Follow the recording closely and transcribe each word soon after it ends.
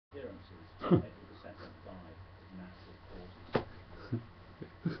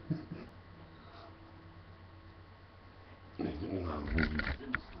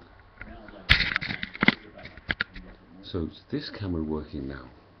So is this camera working now?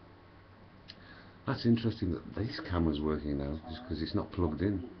 That's interesting that this camera's working now, just because it's not plugged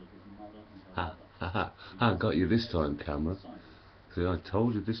in. Ha ha ha! I got you this time, camera. See, I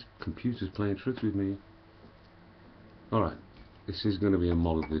told you this computer's playing tricks with me. Alright, this is going to be a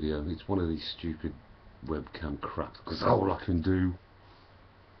model video. It's one of these stupid webcam crap, because that's all I can do.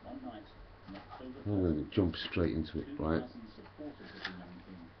 I'm going to jump straight into it, right?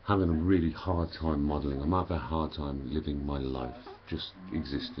 Having a really hard time modelling. I'm having a hard time living my life. Just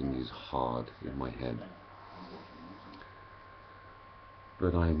existing is hard in my head.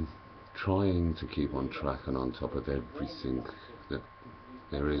 But I'm trying to keep on track and on top of everything that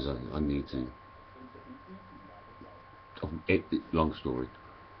there is. I need to. Long story.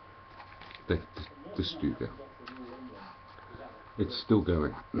 The studio. It's still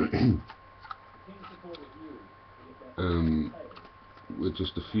going. With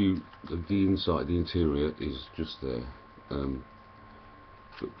just a few of the inside, the interior is just there.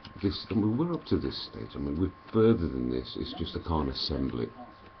 But this, I mean, we're up to this stage. I mean, we're further than this. It's just I can't assemble it.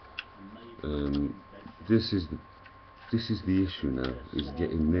 This is the issue now. Is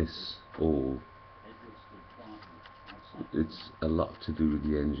getting this all. It's a lot to do with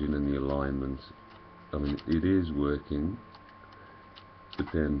the engine and the alignment. I mean, it is working,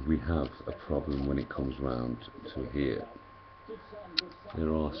 but then we have a problem when it comes round to here.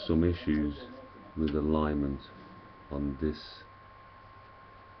 There are some issues with alignment on this,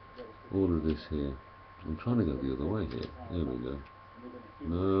 all of this here. I'm trying to go the other way here. There we go.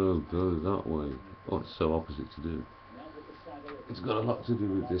 No, go that way. Oh, it's so opposite to do. It's got a lot to do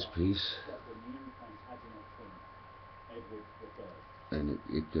with this piece. And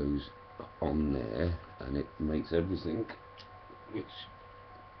it goes on there, and it makes everything, which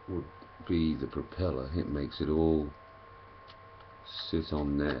would be the propeller, it makes it all sit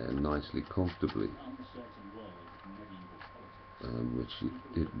on there nicely, comfortably, which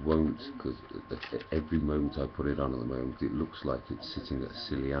it won't, because every moment I put it on at the moment, it looks like it's sitting at a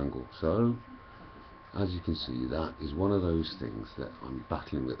silly angle. So, as you can see, that is one of those things that I'm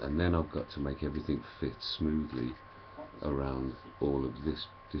battling with, and then I've got to make everything fit smoothly around all of this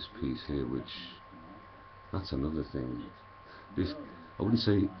piece here, which, that's another thing. This, I wouldn't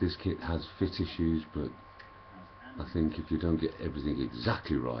say this kit has fit issues, but I think if you don't get everything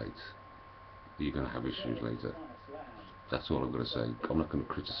exactly right, you're going to have issues later. That's all I'm going to say. I'm not going to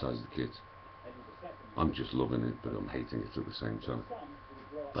criticise the kit. I'm just loving it, but I'm hating it at the same time.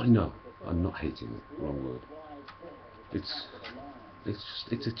 But no, I'm not hating it. Wrong word.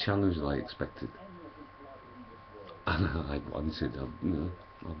 It's a challenge that I expected, and I wanted.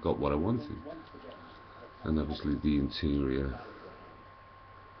 I've got what I wanted, and obviously the interior.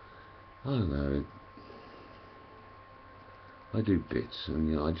 I don't know. I do bits,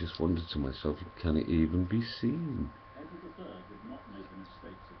 and I just wondered to myself, can it even be seen?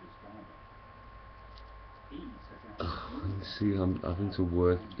 You see, I'm having to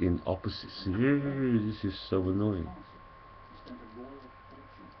work in opposites. This is so annoying.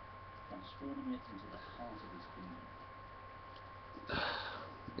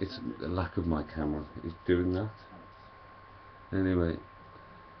 It's the lack of my camera is doing that. Anyway,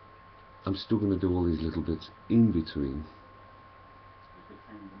 I'm still going to do all these little bits in between.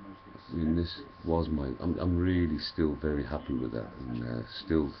 I mean, this was I'm really still very happy with that, and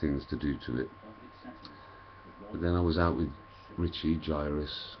still things to do to it. But then I was out with Richie,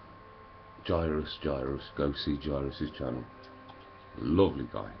 Gyrus, go see Gyrus's channel. Lovely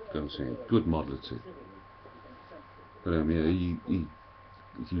guy, go and see him. Good modeler too. But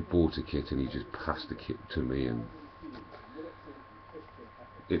he bought a kit and he just passed the kit to me, and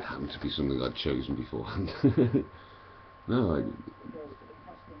it happened to be something I'd chosen beforehand.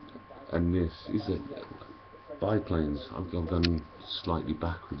 And this is biplanes. I've gone slightly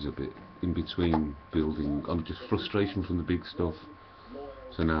backwards a bit in between building. I'm just frustration from the big stuff.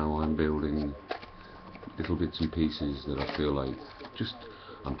 So now I'm building little bits and pieces that I feel like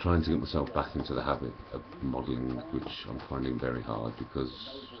I'm trying to get myself back into the habit of modelling, which I'm finding very hard because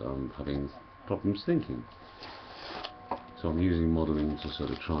I'm having problems thinking. So I'm using modelling to sort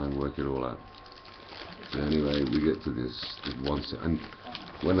of try and work it all out. So anyway, we get to this one set, and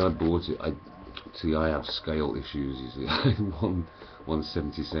when I bought it, I have scale issues, you see.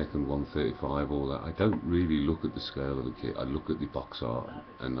 1/72, 1/35, all that. I don't really look at the scale of the kit. I look at the box art,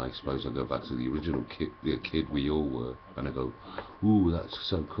 and I suppose I go back to the original kit, the kid we all were, and I go, ooh, that's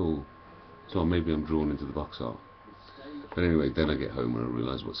so cool. So maybe I'm drawn into the box art. But anyway, then I get home and I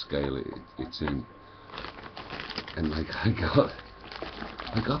realise what scale it's in. And like I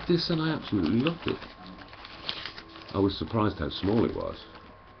got this and I absolutely loved it. I was surprised how small it was.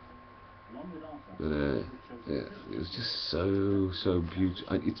 But yeah, it was just so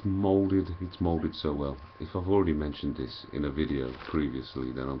beautiful. It's molded so well. If I've already mentioned this in a video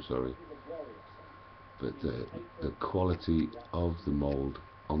previously, then I'm sorry. But the quality of the mold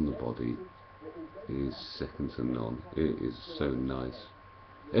on the body is second to none. It is so nice.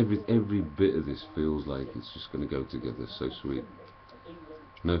 Every bit of this feels like it's just going to go together so sweet.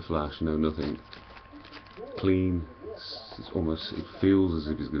 No flash, no nothing. Clean. It feels as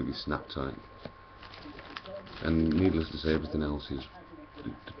if it's going to be snap tight. And needless to say, everything else is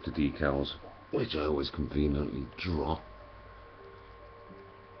the decals, which I always conveniently drop.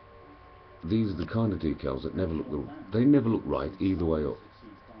 These are the kind of decals that never look right either way up.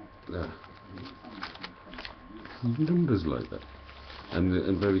 Numbers like that.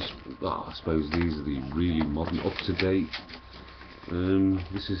 And very, I suppose these are the really modern, up to date.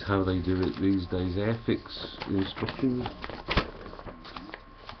 This is how they do it these days. Airfix instructions,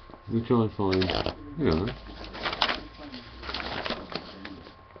 which I find, you know.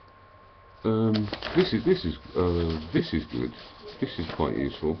 This is good. This is quite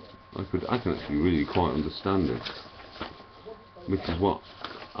useful. I can actually really quite understand it, which is what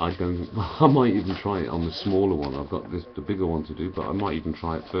I don't. I might even try it on the smaller one. I've got the bigger one to do, but I might even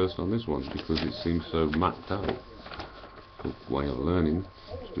try it first on this one because it seems so mapped out. Way of learning.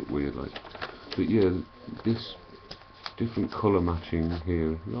 It's a bit weird, like. But yeah, this different colour matching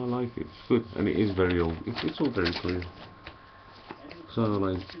here, I like it. It's good, and it is very old. It's all very clear. So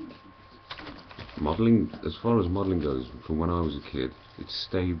like. Modelling, as far as modelling goes, from when I was a kid, it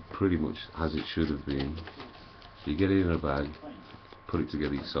stayed pretty much as it should have been. You get it in a bag, put it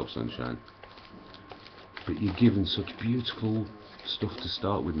together yourself, sunshine. But you're given such beautiful stuff to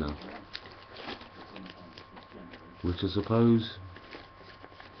start with now, which I suppose,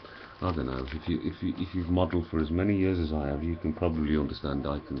 I don't know. If you've modelled for as many years as I have, you can probably understand.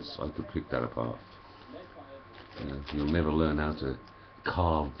 I could pick that apart. You'll never learn how to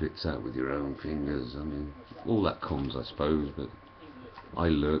carve bits out with your own fingers. I mean, all that comes, I suppose, but I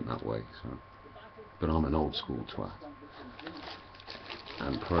learnt that way. So, but I'm an old school twat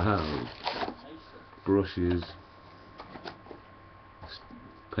and proud. Brushes,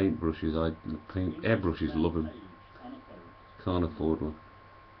 paint brushes. Airbrushes. Love them. Can't afford one.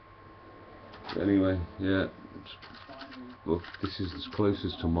 But anyway, yeah. Look, this is as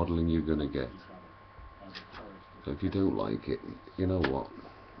closest to modelling you're gonna get. So if you don't like it, you know what?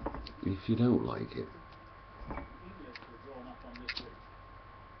 If you don't like it,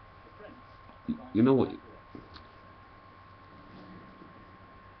 you know what?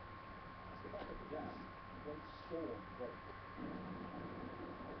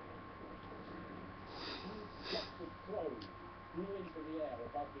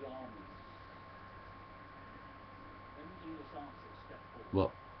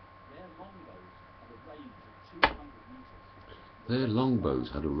 What? Their longbows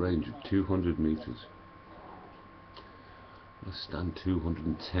had a range of 200 metres. I stand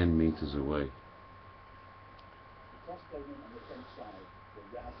 210 metres away.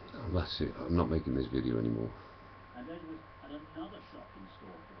 Oh, that's it. I'm not making this video anymore. And then another shocking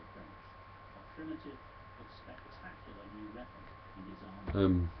store for the French. A primitive but spectacular new weapon in his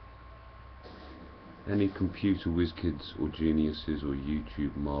army. Any computer whiz kids or geniuses or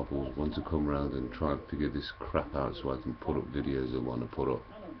YouTube marbles want to come round and try and figure this crap out so I can put up videos I want to put up,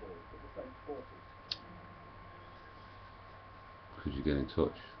 could you get in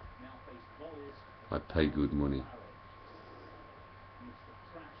touch? I pay good money.